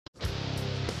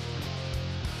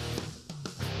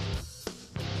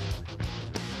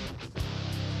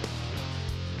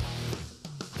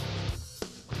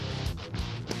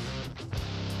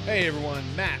Hey everyone,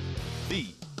 Matt, the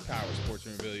Power Sports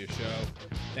Memorabilia Show.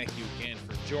 Thank you again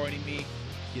for joining me.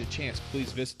 If you get a chance,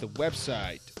 please visit the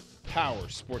website,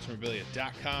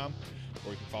 powersportsmemorabilia.com,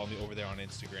 or you can follow me over there on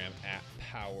Instagram at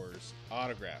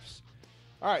PowersAutographs.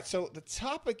 All right, so the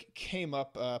topic came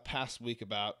up past week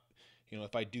about,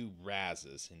 if I do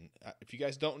razzes. And if you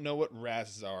guys don't know what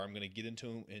razzes are, I'm going to get into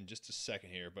them in just a second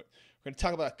here. But we're going to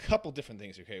talk about a couple different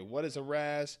things, okay? What is a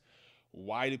razz?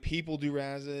 Why do people do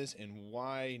razzes? And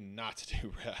why not to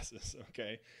do razzes,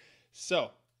 okay?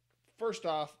 So, first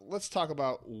off, let's talk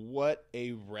about what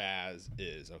a razz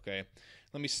is, okay?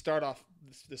 Let me start off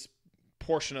this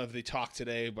portion of the talk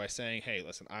today by saying, hey,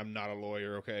 listen, I'm not a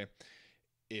lawyer, okay?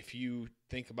 If you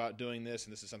think about doing this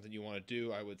and this is something you want to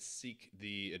do, I would seek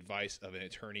the advice of an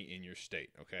attorney in your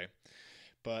state, okay?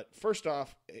 But first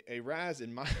off, a razz,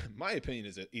 in my opinion,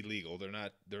 is illegal.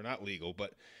 They're not legal,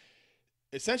 but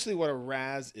essentially what a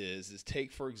razz is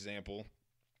take, for example,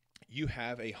 you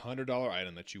have a $100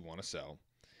 item that you want to sell,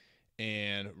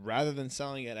 and rather than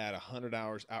selling it at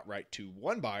 $100 outright to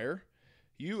one buyer,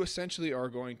 you essentially are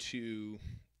going to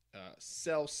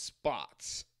sell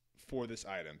spots for this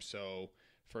item. So,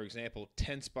 for example,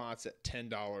 10 spots at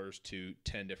 $10 to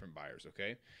 10 different buyers,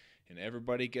 okay? And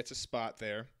everybody gets a spot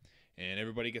there, and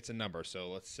everybody gets a number. So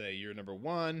let's say you're number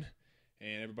 1,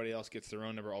 and everybody else gets their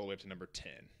own number all the way up to number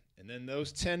 10. And then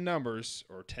those 10 numbers,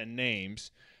 or 10 names,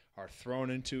 are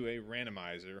thrown into a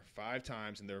randomizer 5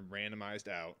 times, and they're randomized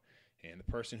out. And the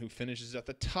person who finishes at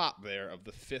the top there of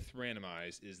the 5th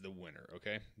randomized is the winner,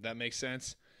 okay? That makes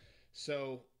sense?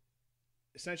 So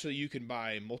essentially you can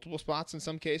buy multiple spots in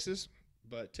some cases,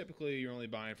 but typically you're only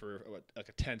buying for like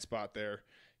a 10 spot there.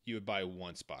 You would buy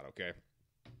 1 spot, okay?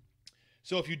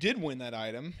 So if you did win that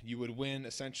item, you would win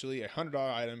essentially a $100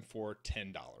 item for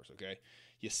 $10, okay?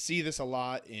 You see this a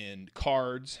lot in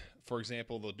cards. For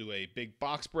example, they'll do a big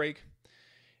box break,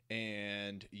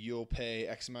 and you'll pay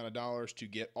X amount of dollars to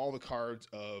get all the cards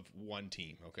of one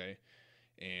team, okay?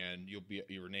 And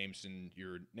your names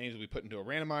will be put into a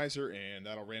randomizer, and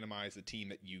that'll randomize the team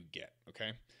that you get,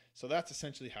 okay? So that's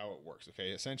essentially how it works, okay?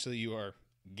 Essentially, you are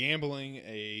gambling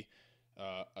a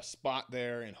spot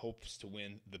there in hopes to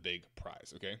win the big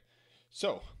prize, okay?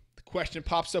 So the question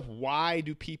pops up, why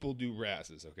do people do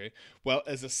razzes, okay? Well,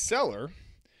 as a seller,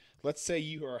 let's say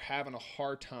you are having a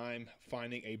hard time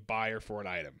finding a buyer for an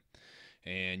item,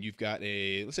 and you've got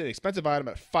let's say an expensive item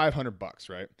at $500,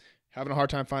 right? Having a hard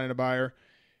time finding a buyer,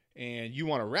 and you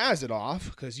want to razz it off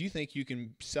because you think you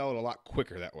can sell it a lot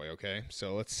quicker that way, okay?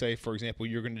 So let's say, for example,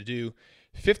 you're going to do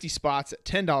 50 spots at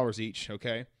 $10 each,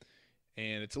 okay?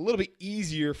 And it's a little bit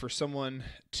easier for someone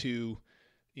to,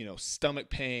 stomach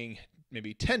paying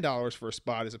maybe $10 for a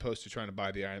spot as opposed to trying to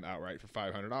buy the item outright for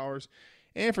 $500.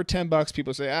 And for $10,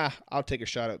 people say, I'll take a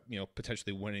shot at,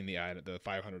 potentially winning the item, the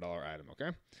 $500 item,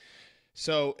 okay?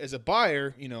 So as a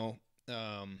buyer,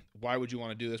 why would you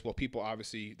want to do this? Well, people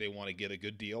obviously, they want to get a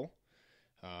good deal.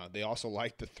 They also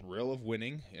like the thrill of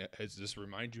winning. Does this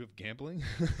remind you of gambling?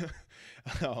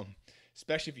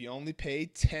 Especially if you only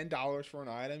paid $10 for an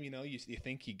item, you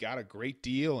think you got a great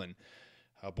deal, and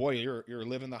boy, you're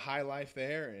living the high life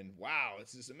there, and wow,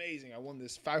 it's just amazing. I won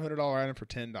this $500 item for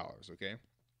 $10, okay?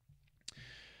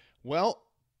 Well,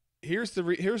 here's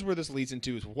where this leads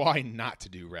into is why not to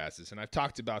do razzes. And I've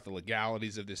talked about the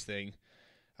legalities of this thing.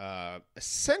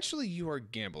 Essentially, you are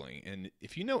gambling. And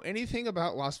if you know anything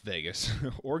about Las Vegas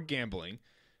or gambling,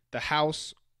 the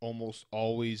house almost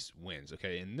always wins,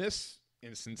 okay? In this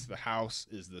instance, the house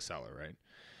is the seller, right?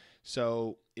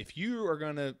 So if you are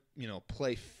going to,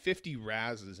 play 50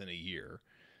 razzes in a year,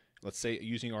 let's say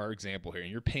using our example here,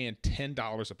 and you're paying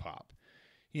 $10 a pop,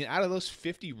 out of those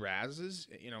 50 razzes,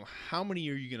 how many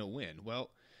are you going to win? Well,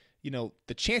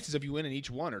 the chances of you winning each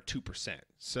one are 2%.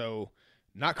 So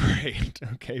not great,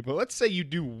 okay? But let's say you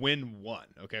do win one,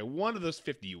 okay? One of those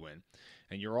 50 you win,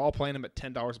 and you're all playing them at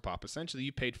 $10 a pop. Essentially,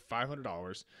 you paid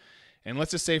 $500. And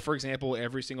let's just say, for example,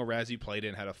 every single razz you played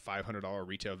in had a $500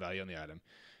 retail value on the item.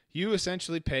 You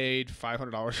essentially paid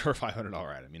 $500 for a $500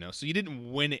 item, so you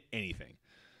didn't win anything.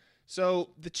 So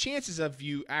the chances of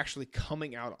you actually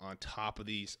coming out on top of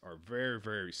these are very,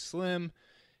 very slim,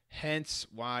 hence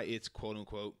why it's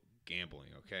quote-unquote gambling,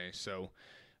 okay? So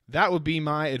that would be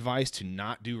my advice, to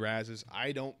not do razzes.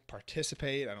 I don't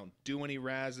participate. I don't do any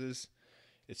razzes.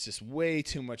 It's just way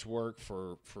too much work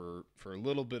for a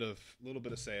little bit of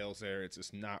sales there. It's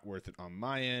just not worth it on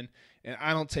my end, and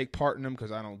I don't take part in them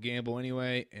because I don't gamble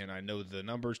anyway, and I know the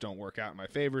numbers don't work out in my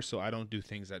favor, so I don't do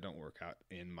things that don't work out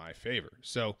in my favor.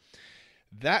 So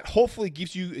that hopefully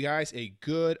gives you guys a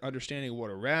good understanding of what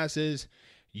a razz is.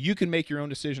 You can make your own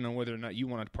decision on whether or not you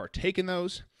want to partake in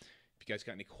those. If you guys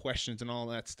got any questions and all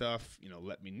that stuff,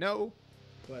 let me know.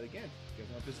 But again, if you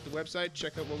guys want to visit the website,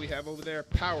 check out what we have over there,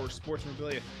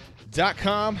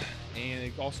 powersportsmemorabilia.com.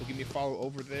 And also give me a follow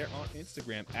over there on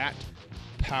Instagram at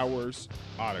Powers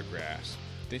Autographs.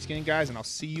 Thanks again, guys, and I'll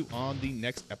see you on the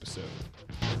next episode.